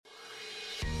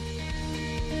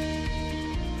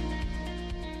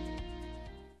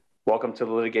Welcome to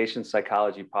the Litigation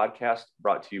Psychology Podcast,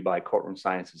 brought to you by Courtroom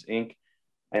Sciences, Inc.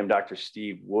 I am Dr.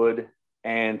 Steve Wood,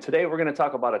 and today we're going to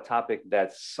talk about a topic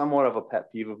that's somewhat of a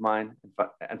pet peeve of mine.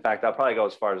 In fact, I'll probably go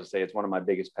as far as to say it's one of my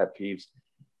biggest pet peeves,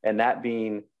 and that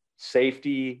being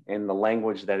safety and the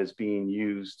language that is being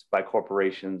used by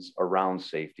corporations around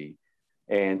safety.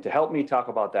 And to help me talk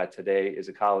about that today is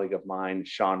a colleague of mine,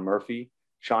 Sean Murphy.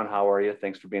 Sean, how are you?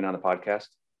 Thanks for being on the podcast.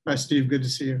 Hi, Steve. Good to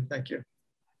see you. Thank you.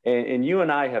 And you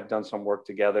and I have done some work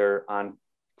together on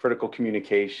critical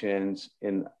communications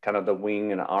in kind of the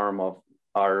wing and arm of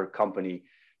our company.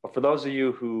 But for those of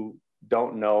you who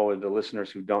don't know, the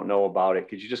listeners who don't know about it,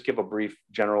 could you just give a brief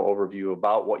general overview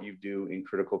about what you do in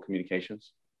critical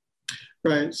communications?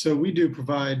 Right. So we do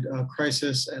provide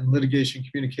crisis and litigation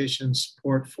communication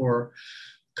support for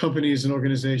companies and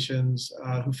organizations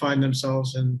who find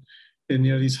themselves in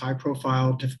these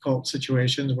high-profile, difficult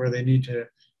situations where they need to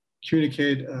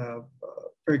communicate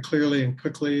very clearly and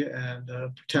quickly and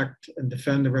protect and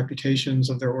defend the reputations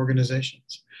of their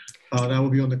organizations. That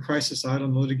will be on the crisis side.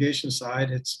 On the litigation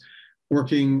side, it's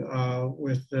working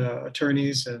with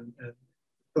attorneys and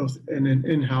both in an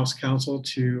in-house counsel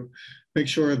to make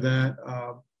sure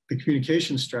that the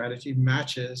communication strategy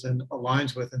matches and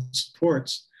aligns with and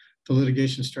supports the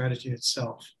litigation strategy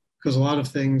itself. Because a lot of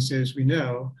things, as we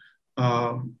know,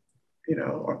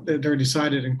 they're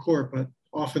decided in court, but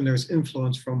often there's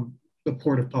influence from the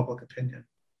court of public opinion.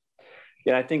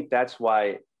 Yeah, I think that's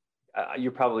why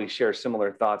you probably share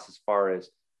similar thoughts as far as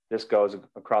this goes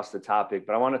across the topic.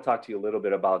 But I want to talk to you a little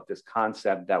bit about this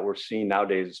concept that we're seeing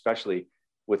nowadays, especially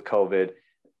with COVID,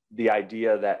 the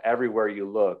idea that everywhere you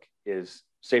look is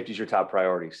safety is your top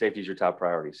priority, safety is your top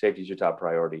priority, safety is your top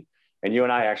priority. And you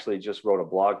and I actually just wrote a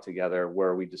blog together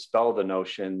where we dispel the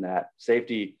notion that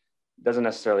safety doesn't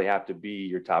necessarily have to be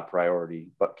your top priority.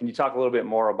 But can you talk a little bit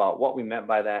more about what we meant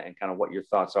by that and kind of what your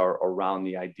thoughts are around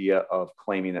the idea of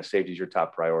claiming that safety is your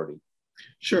top priority?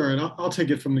 Sure, and I'll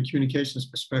take it from the communications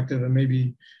perspective, and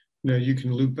maybe you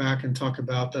can loop back and talk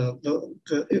about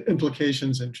the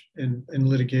implications in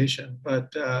litigation.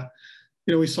 But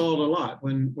we saw it a lot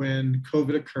when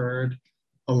COVID occurred.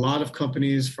 A lot of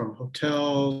companies, from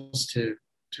hotels to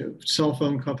cell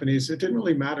phone companies, it didn't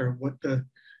really matter what the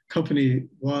company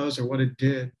was or what it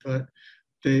did, but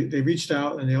they reached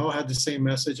out and they all had the same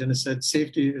message, and it said,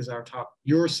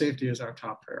 your safety is our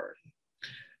top priority.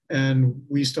 And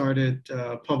we started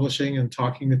publishing and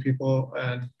talking to people,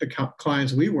 and the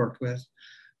clients we worked with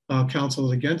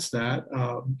counseled against that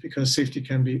because safety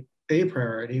can be a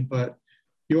priority, but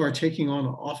you are taking on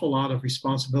an awful lot of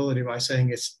responsibility by saying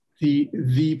it's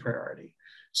the priority.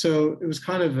 So it was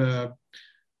kind of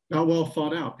not well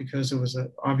thought out because it was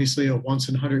obviously a once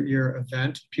in 100-year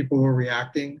event. People were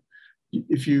reacting.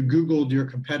 If you Googled your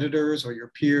competitors or your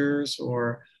peers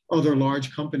or other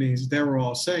large companies, they were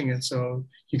all saying it. So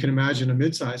you can imagine a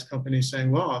mid-sized company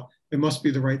saying, well, it must be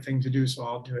the right thing to do, so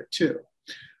I'll do it too.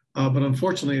 But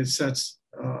unfortunately, it sets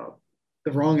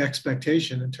the wrong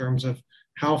expectation in terms of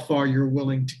how far you're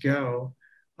willing to go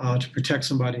to protect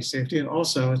somebody's safety. And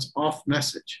also, it's off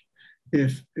message.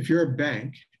 If you're a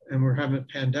bank and we're having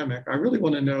a pandemic, I really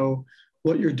want to know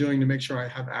what you're doing to make sure I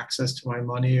have access to my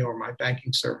money or my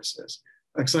banking services,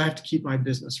 because I have to keep my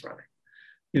business running.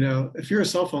 If you're a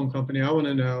cell phone company, I want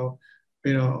to know,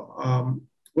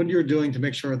 what you're doing to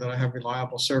make sure that I have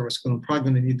reliable service, because I'm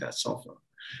probably going to need that cell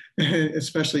phone,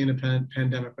 especially in a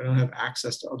pandemic. I don't have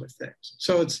access to other things.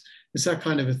 So it's that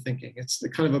kind of a thinking. It's the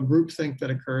kind of a group think that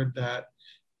occurred that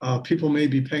people may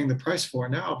be paying the price for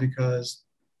now, because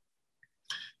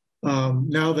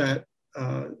now that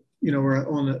we're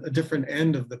on a different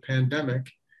end of the pandemic,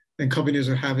 and companies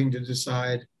are having to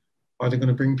decide, are they going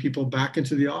to bring people back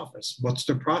into the office? What's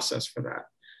the process for that?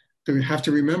 They have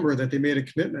to remember that they made a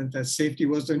commitment that safety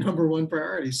was their number one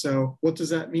priority. So what does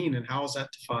that mean, and how is that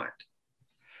defined?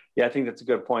 Yeah, I think that's a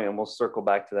good point, and we'll circle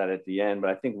back to that at the end. But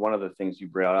I think one of the things you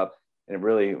brought up, and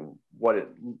really what it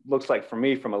looks like for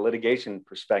me from a litigation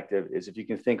perspective, is if you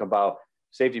can think about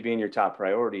safety being your top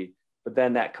priority, but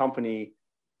then that company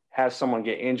has someone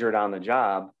get injured on the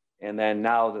job, and then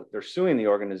now that they're suing the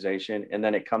organization, and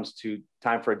then it comes to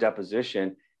time for a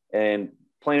deposition, and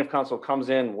plaintiff counsel comes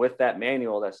in with that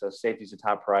manual that says safety is a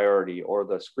top priority, or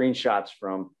the screenshots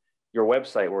from your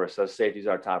website where it says safety is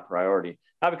our top priority.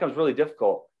 Now it becomes really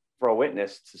difficult for a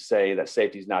witness to say that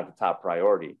safety is not the top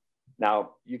priority.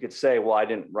 Now you could say, well, I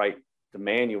didn't write the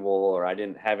manual, or I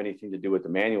didn't have anything to do with the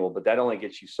manual, but that only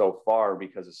gets you so far,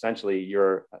 because essentially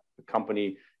you're a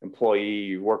company employee,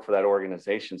 you work for that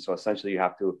organization. So essentially you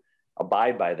have to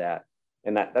abide by that.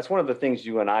 And that's one of the things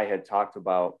you and I had talked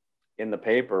about in the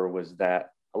paper, was that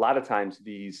a lot of times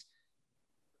these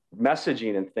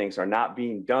messaging and things are not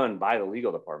being done by the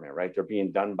legal department, right? They're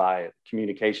being done by the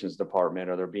communications department,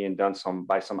 or they're being done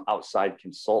by some outside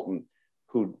consultant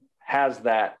who has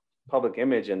that public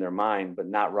image in their mind, but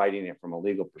not writing it from a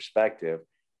legal perspective.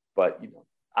 But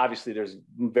obviously there's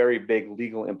very big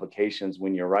legal implications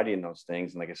when you're writing those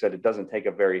things. And like I said, it doesn't take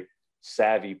a very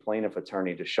savvy plaintiff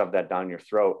attorney to shove that down your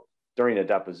throat during a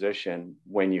deposition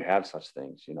when you have such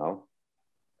things,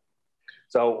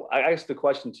 So I guess the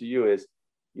question to you is,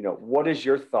 what is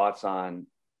your thoughts on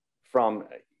from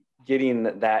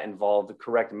getting that involved, the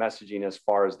correct messaging as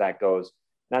far as that goes,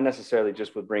 not necessarily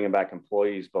just with bringing back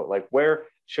employees, but like where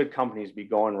should companies be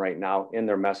going right now in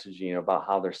their messaging about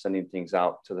how they're sending things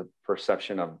out to the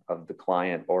perception of the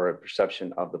client or a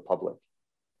perception of the public?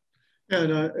 Yeah,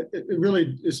 no, it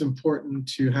really is important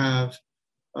to have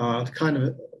the kind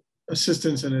of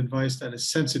assistance and advice that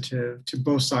is sensitive to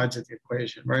both sides of the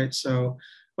equation, right? So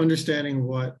understanding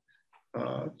what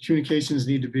communications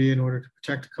need to be in order to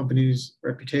protect the company's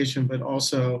reputation, but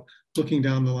also looking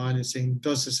down the line and saying,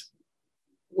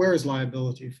 where is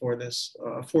liability for this,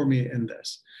 for me in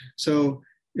this? So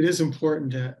it is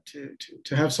important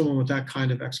to have someone with that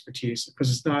kind of expertise,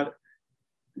 because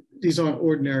these aren't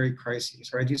ordinary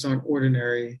crises, right? These aren't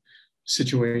ordinary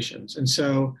situations. And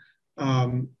so,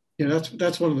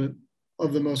 that's one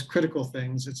of the most critical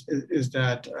things is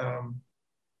that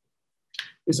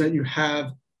you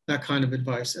have that kind of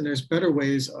advice. And there's better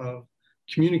ways of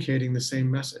communicating the same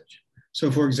message.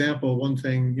 So for example, one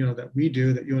thing, that we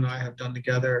do, that you and I have done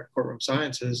together at Courtroom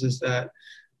Sciences, is that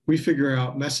we figure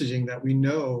out messaging that we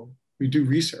know, we do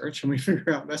research, and we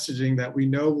figure out messaging that we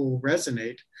know will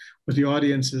resonate with the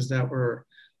audiences that we're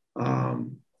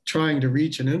trying to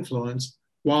reach and influence,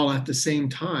 while at the same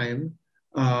time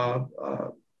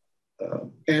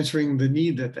answering the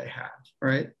need that they have,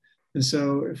 right? And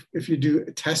so if you do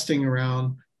testing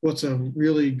around what's a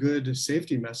really good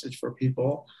safety message for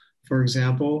people, for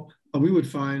example, we would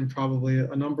find probably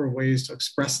a number of ways to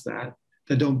express that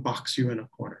don't box you in a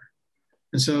corner.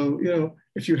 And so,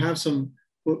 if you have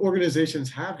what organizations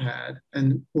have had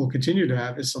and will continue to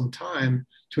have is some time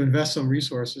to invest some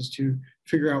resources to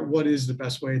figure out what is the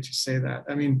best way to say that.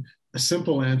 I mean, a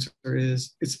simple answer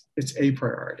is it's a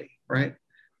priority, right?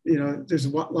 There's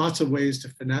lots of ways to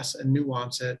finesse and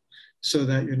nuance it so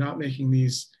that you're not making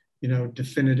these,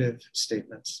 definitive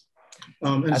statements.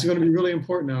 And it's going to be really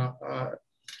important,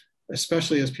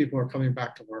 especially as people are coming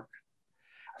back to work.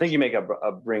 I think you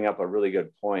bring up a really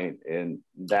good point, and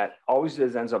that always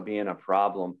ends up being a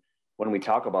problem when we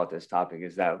talk about this topic,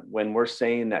 is that when we're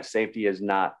saying that safety is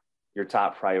not your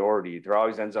top priority, there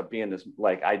always ends up being this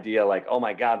idea oh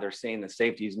my God, they're saying that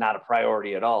safety is not a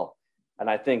priority at all. And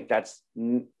I think that's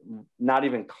not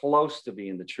even close to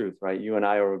being the truth, right? You and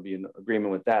I would be in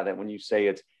agreement with that when you say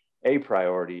it's a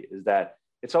priority, is that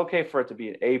it's okay for it to be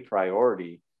an a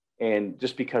priority. And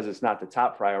just because it's not the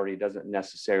top priority doesn't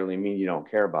necessarily mean you don't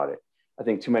care about it. I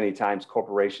think too many times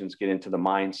corporations get into the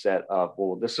mindset of,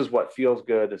 well, this is what feels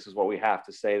good. This is what we have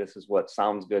to say. This is what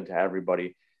sounds good to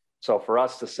everybody. So for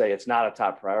us to say it's not a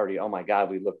top priority, oh my God,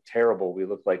 we look terrible. We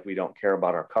look like we don't care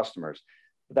about our customers.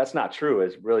 But that's not true.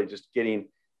 It's really just getting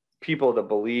people to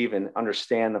believe and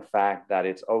understand the fact that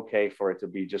it's okay for it to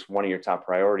be just one of your top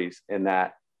priorities, and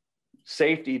that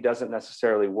safety doesn't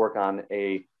necessarily work on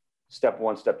a step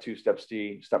 1, step 2, step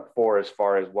 3, step 4, as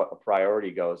far as what a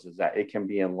priority goes, is that it can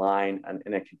be in line and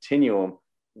in a continuum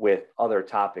with other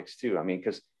topics too. I mean,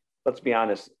 because let's be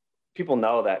honest, people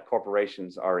know that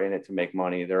corporations are in it to make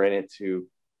money. They're in it to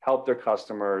help their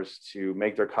customers, to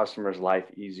make their customers' life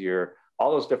easier,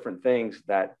 all those different things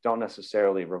that don't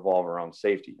necessarily revolve around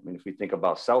safety. I mean, if we think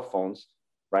about cell phones,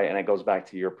 right? And it goes back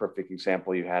to your perfect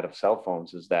example you had of cell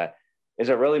phones, is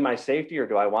it really my safety, or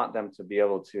do I want them to be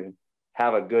able to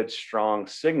have a good, strong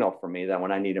signal for me that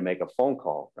when I need to make a phone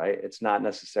call, right? It's not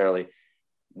necessarily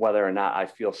whether or not I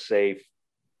feel safe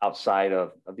outside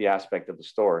of the aspect of the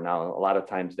store. Now, a lot of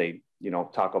times they,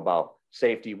 talk about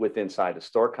safety with inside the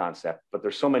store concept, but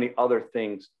there's so many other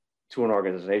things to an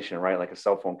organization, right? Like a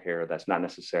cell phone carrier, that's not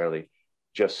necessarily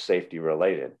just safety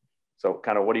related. So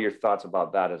kind of what are your thoughts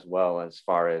about that as well, as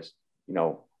far as,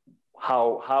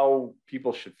 how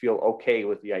people should feel okay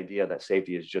with the idea that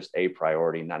safety is just a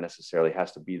priority, not necessarily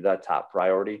has to be the top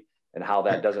priority, and how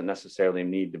that doesn't necessarily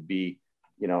need to be,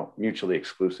 mutually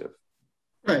exclusive.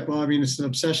 Right. Well, I mean, it's an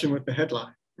obsession with the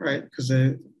headline, right? Because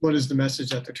what is the message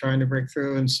that they're trying to break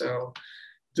through? And so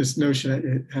this notion that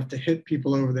you have to hit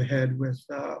people over the head with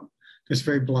this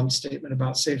very blunt statement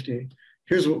about safety.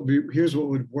 Here's what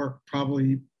would work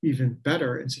probably even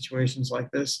better in situations like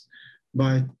this,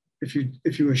 by if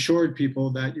you assured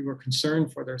people that you were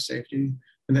concerned for their safety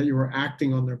and that you were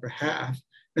acting on their behalf,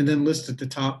 and then listed the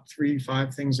top 3,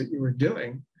 5 things that you were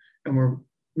doing, and were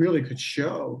really could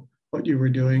show what you were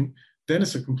doing, then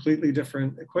it's a completely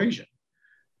different equation.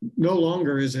 No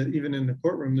longer is it, even in the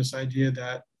courtroom, this idea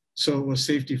that so it was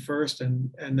safety first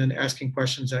and then asking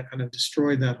questions that kind of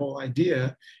destroyed that whole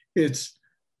idea. It's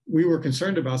we were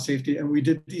concerned about safety and we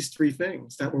did these 3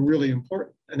 things that were really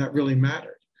important and that really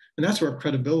mattered. And that's where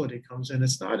credibility comes in.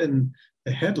 It's not in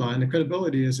the headline. The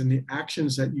credibility is in the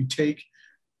actions that you take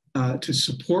to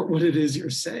support what it is you're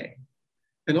saying.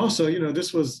 And also,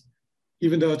 this was,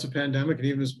 even though it's a pandemic and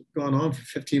even has gone on for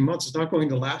 15 months, it's not going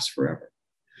to last forever.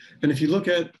 And if you look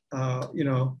at,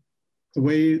 the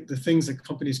way the things that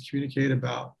companies communicate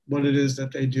about what it is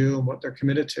that they do and what they're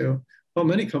committed to, well,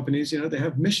 many companies, they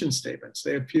have mission statements.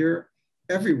 They appear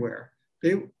everywhere.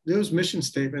 Those mission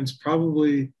statements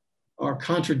probably are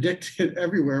contradicted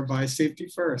everywhere by safety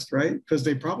first, right? Because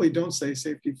they probably don't say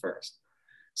safety first.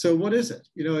 So what is it?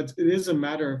 It is a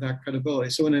matter of that credibility.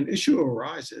 So when an issue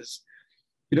arises,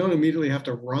 you don't immediately have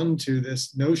to run to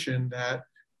this notion that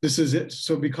this is it.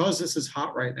 So because this is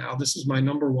hot right now, this is my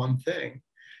number one thing.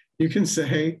 You can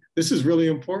say, this is really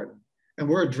important and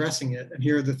we're addressing it. And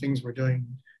here are the things we're doing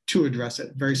to address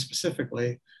it very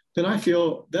specifically. Then I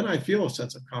feel a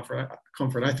sense of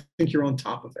comfort. I think you're on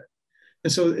top of it.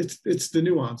 And so it's the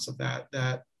nuance of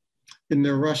that in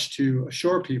their rush to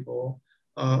assure people,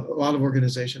 a lot of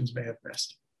organizations may have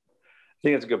missed. I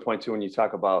think that's a good point too, when you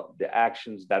talk about the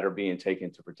actions that are being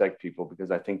taken to protect people,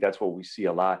 because I think that's what we see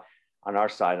a lot on our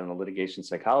side, on the litigation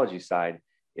psychology side,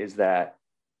 is that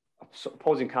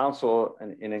opposing counsel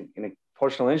in a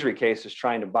personal injury case is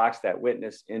trying to box that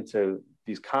witness into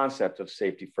these concepts of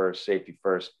safety first,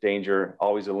 danger,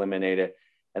 always eliminate it,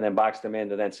 and then box them in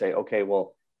to then say, okay,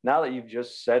 well, now that you've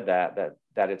just said that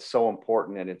it's so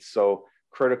important and it's so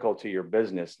critical to your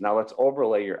business, now let's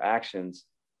overlay your actions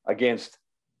against,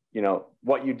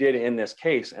 what you did in this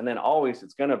case. And then always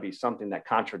it's going to be something that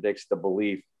contradicts the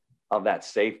belief of that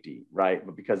safety, right?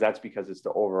 But because it's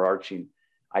the overarching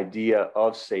idea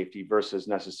of safety versus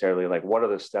necessarily like, what are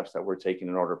the steps that we're taking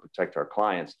in order to protect our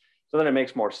clients? So then it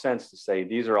makes more sense to say,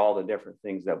 these are all the different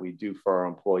things that we do for our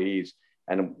employees.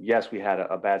 And yes, we had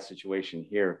a bad situation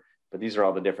here, but these are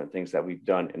all the different things that we've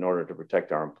done in order to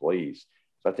protect our employees.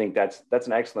 So I think that's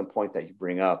an excellent point that you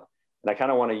bring up. And I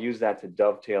kind of want to use that to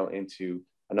dovetail into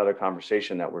another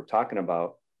conversation that we're talking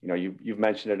about. You've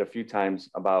mentioned it a few times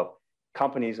about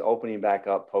companies opening back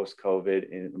up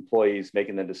post-COVID and employees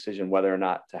making the decision whether or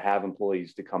not to have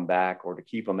employees to come back or to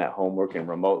keep them at home working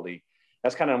remotely.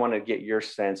 That's kind of want to get your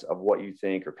sense of what you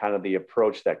think, or kind of the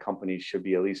approach that companies should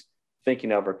be at least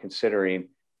thinking of or considering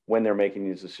when they're making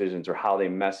these decisions, or how they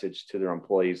message to their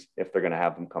employees if they're going to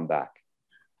have them come back.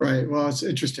 Right. Well, it's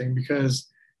interesting because,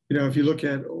 if you look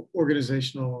at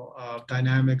organizational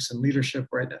dynamics and leadership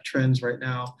trends right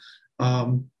now,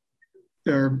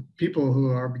 there are people who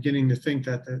are beginning to think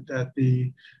that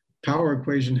the power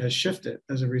equation has shifted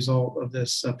as a result of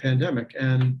this pandemic,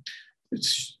 and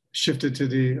it's shifted to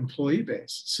the employee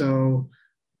base. So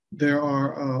there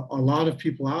are a lot of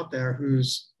people out there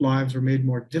whose lives were made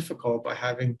more difficult by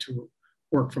having to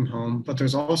work from home, but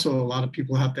there's also a lot of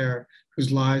people out there whose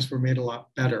lives were made a lot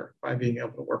better by being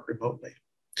able to work remotely.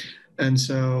 And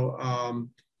so,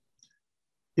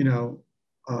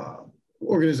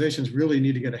 organizations really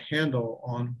need to get a handle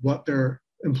on what their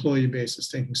employee base is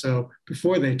thinking. So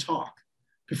before they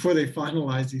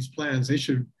finalize these plans, they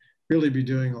should really be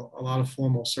doing a lot of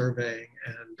formal surveying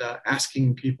and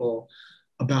asking people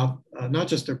about not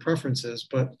just their preferences,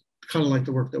 but kind of like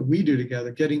the work that we do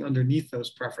together, getting underneath those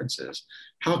preferences.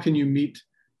 How can you meet,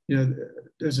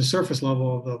 there's a surface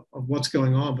level of what's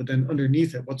going on, but then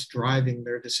underneath it, what's driving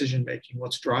their decision-making,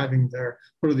 what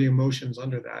are the emotions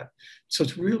under that? So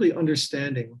it's really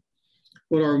understanding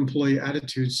what are employee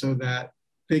attitudes so that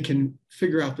they can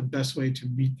figure out the best way to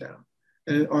meet them.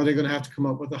 And are they going to have to come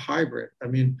up with a hybrid? I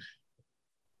mean,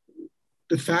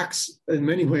 the facts in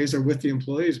many ways are with the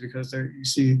employees, because you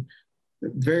see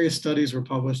various studies were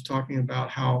published talking about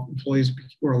how employees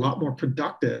were a lot more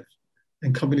productive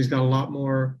and companies got a lot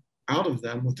more out of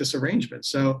them with this arrangement.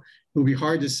 So it would be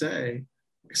hard to say,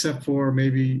 except for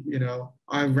maybe,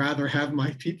 I'd rather have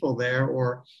my people there,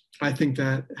 or I think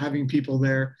that having people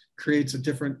there creates a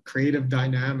different creative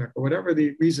dynamic, or whatever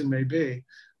the reason may be.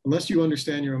 Unless you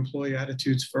understand your employee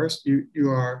attitudes first, you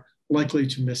are likely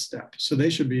to misstep. So they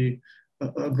should be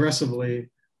aggressively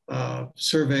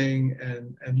surveying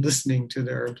and listening to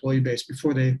their employee base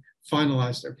before they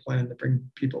finalize their plan to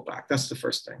bring people back. That's the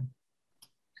first thing.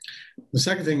 The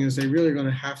second thing is they really are going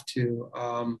to have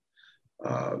to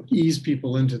ease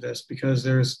people into this, because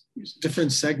there's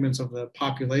different segments of the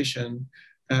population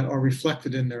that are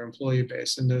reflected in their employee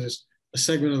base. And there's a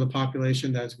segment of the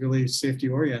population that's really safety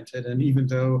oriented. And even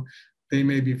though they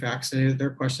may be vaccinated,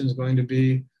 their question is going to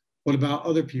be, what about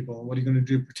other people? What are you going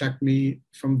to do to protect me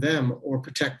from them, or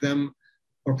protect them,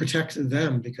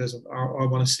 because I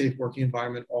want a safe working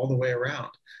environment all the way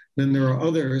around. Then there are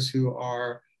others who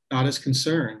are not as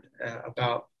concerned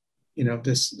about,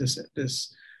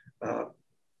 this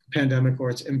pandemic or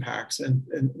its impacts, and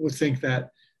would think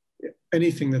that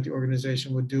anything that the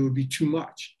organization would do would be too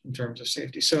much in terms of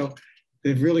safety. So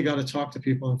they've really got to talk to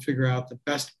people and figure out the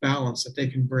best balance that they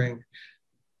can bring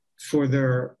for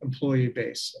their employee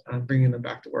base, bringing them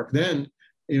back to work. Then,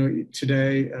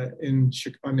 today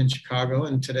I'm in Chicago,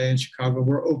 and today in Chicago,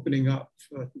 we're opening up,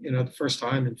 the first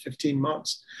time in 15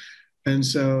 months. And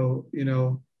so,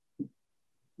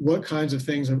 what kinds of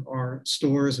things are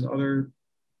stores and other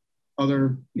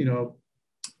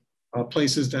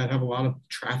places that have a lot of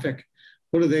traffic,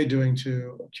 what are they doing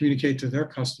to communicate to their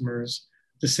customers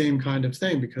the same kind of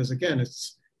thing? Because again,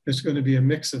 there's going to be a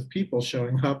mix of people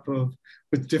showing up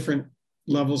with different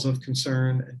levels of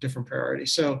concern and different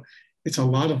priorities. So it's a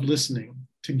lot of listening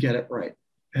to get it right.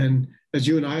 And as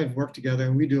you and I have worked together,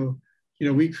 and we do,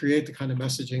 we create the kind of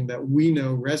messaging that we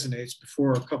know resonates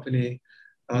before a company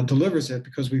delivers it,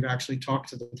 because we've actually talked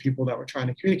to the people that we're trying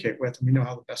to communicate with, and we know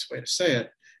how the best way to say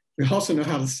it. We also know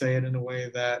how to say it in a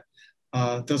way that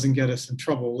doesn't get us in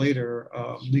trouble later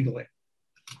legally.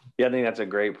 Yeah, I think that's a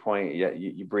great point. Yeah,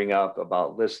 you bring up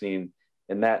about listening,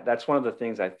 and that's one of the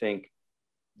things I think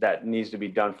that needs to be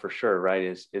done for sure, right?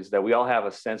 Is that we all have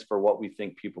a sense for what we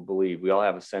think people believe. We all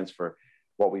have a sense for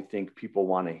what we think people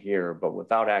want to hear, but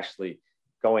without actually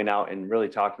going out and really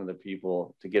talking to the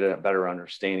people to get a better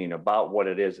understanding about what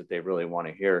it is that they really want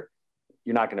to hear,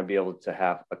 you're not going to be able to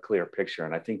have a clear picture.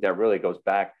 And I think that really goes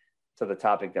back to the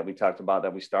topic that we talked about,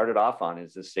 that we started off on,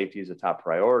 is this safety is a top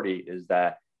priority, is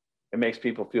that it makes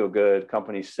people feel good.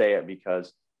 Companies say it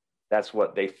because that's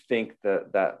what they think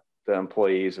that the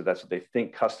employees, or that's what they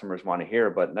think customers want to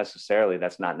hear, but necessarily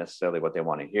that's not necessarily what they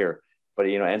want to hear. But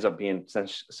it ends up being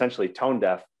essentially tone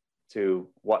deaf to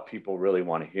what people really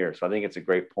want to hear. So I think it's a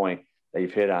great point that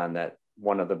you've hit on, that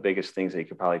one of the biggest things that you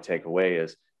could probably take away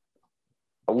is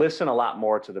listen a lot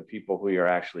more to the people who you're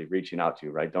actually reaching out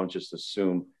to, right? Don't just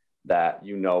assume that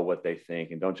you know what they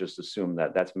think, and don't just assume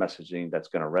that that's messaging that's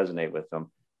going to resonate with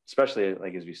them, especially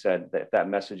like, as we said, that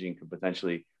messaging could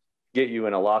potentially get you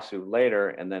in a lawsuit later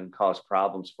and then cause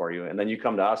problems for you. And then you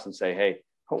come to us and say, hey,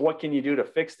 what can you do to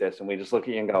fix this? And we just look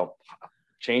at you and go,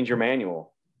 change your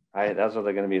manual, right? That's what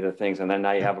they're going to be the things. And then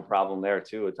now you have a problem there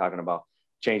too, with talking about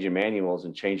changing manuals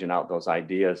and changing out those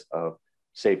ideas of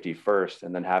safety first,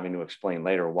 and then having to explain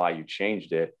later why you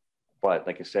changed it. But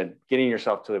like I said, getting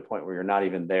yourself to the point where you're not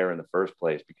even there in the first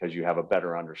place because you have a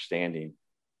better understanding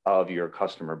of your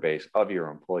customer base, of your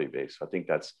employee base. So I think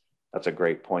that's a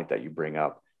great point that you bring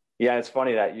up. Yeah, it's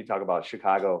funny that you talk about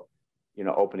Chicago,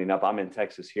 opening up. I'm in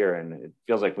Texas here, and it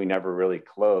feels like we never really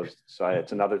closed. So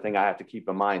it's another thing I have to keep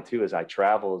in mind too, as I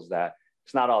travel, is that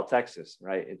it's not all Texas,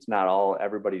 right? It's not all,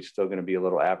 everybody's still going to be a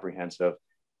little apprehensive.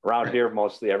 Around here,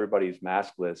 mostly everybody's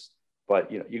maskless,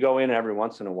 but you go in every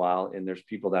once in a while and there's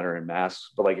people that are in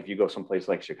masks. But like, if you go someplace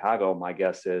like Chicago, my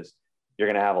guess is you're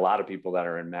going to have a lot of people that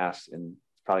are in masks, and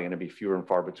it's probably going to be fewer and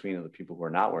far between of the people who are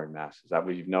not wearing masks. Is that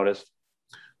what you've noticed?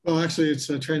 Well, actually, it's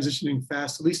transitioning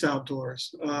fast, at least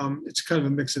outdoors. It's kind of a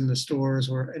mix in the stores,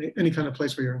 or any kind of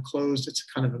place where you're enclosed. It's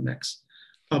kind of a mix.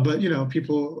 But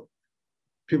people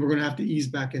are going to have to ease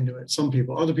back into it. Some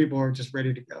people, other people are just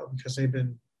ready to go because they've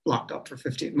been locked up for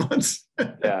 15 months.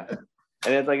 Yeah,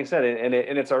 and it's like I said, and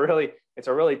it's a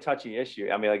really touchy issue.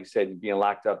 I mean, like you said, being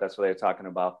locked up. That's what they're talking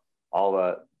about. All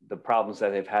the problems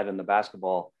that they've had in the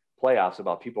basketball playoffs,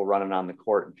 about people running on the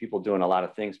court and people doing a lot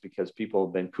of things because people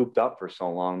have been cooped up for so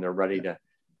long. They're ready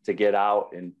to get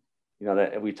out. And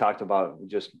that we talked about, we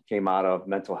just came out of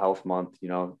Mental Health Month,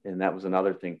 and that was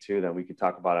another thing too that we could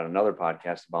talk about on another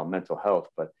podcast about mental health.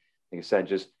 But like I said,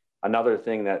 just another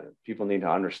thing that people need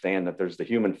to understand, that there's the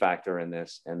human factor in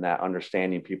this, and that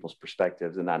understanding people's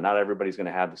perspectives, and that not everybody's going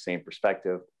to have the same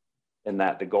perspective, and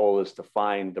that the goal is to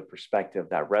find the perspective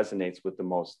that resonates with the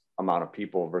most amount of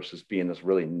people, versus being this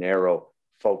really narrow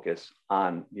focus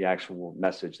on the actual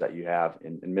message that you have,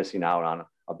 and missing out on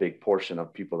a big portion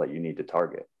of people that you need to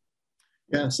target.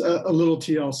 Yes, a little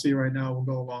TLC right now will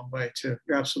go a long way too.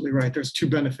 You're absolutely right. There's two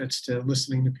benefits to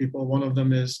listening to people. One of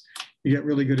them is you get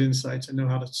really good insights and know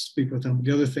how to speak with them.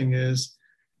 The other thing is,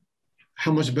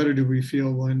 how much better do we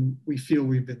feel when we feel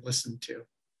we've been listened to?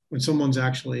 When someone's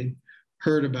actually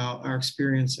heard about our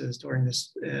experiences during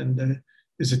this and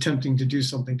is attempting to do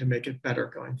something to make it better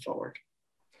going forward.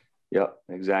 Yep,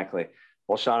 exactly.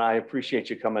 Well, Sean, I appreciate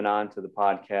you coming on to the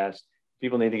podcast.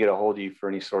 People need to get a hold of you for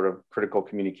any sort of critical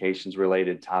communications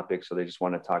related topics, so they just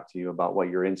want to talk to you about what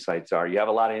your insights are. You have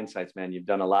a lot of insights, man. You've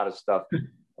done a lot of stuff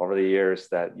over the years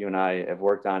that you and I have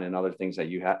worked on, and other things that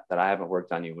that I haven't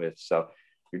worked on you with. So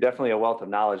you're definitely a wealth of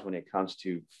knowledge when it comes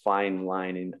to fine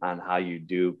lining on how you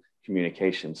do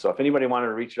communication. So if anybody wanted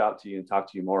to reach out to you and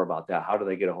talk to you more about that, how do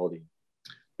they get a hold of you?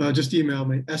 Just email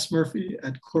me,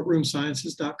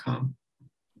 smurphy@courtroomsciences.com.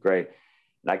 Great.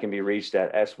 And I can be reached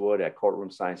at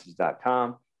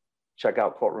swood@courtroomsciences.com. Check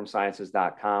out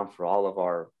courtroomsciences.com for all of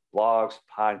our blogs,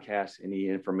 podcasts, any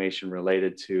information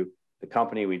related to the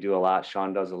company. We do a lot.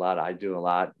 Sean does a lot. I do a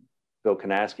lot. Bill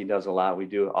Kanaski does a lot.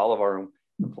 All of our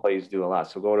employees do a lot.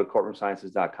 So go to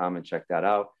courtroomsciences.com and check that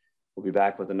out. We'll be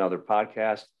back with another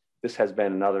podcast. This has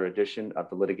been another edition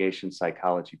of the Litigation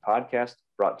Psychology Podcast,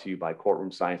 brought to you by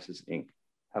Courtroom Sciences, Inc.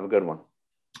 Have a good one.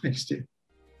 Thanks, Steve.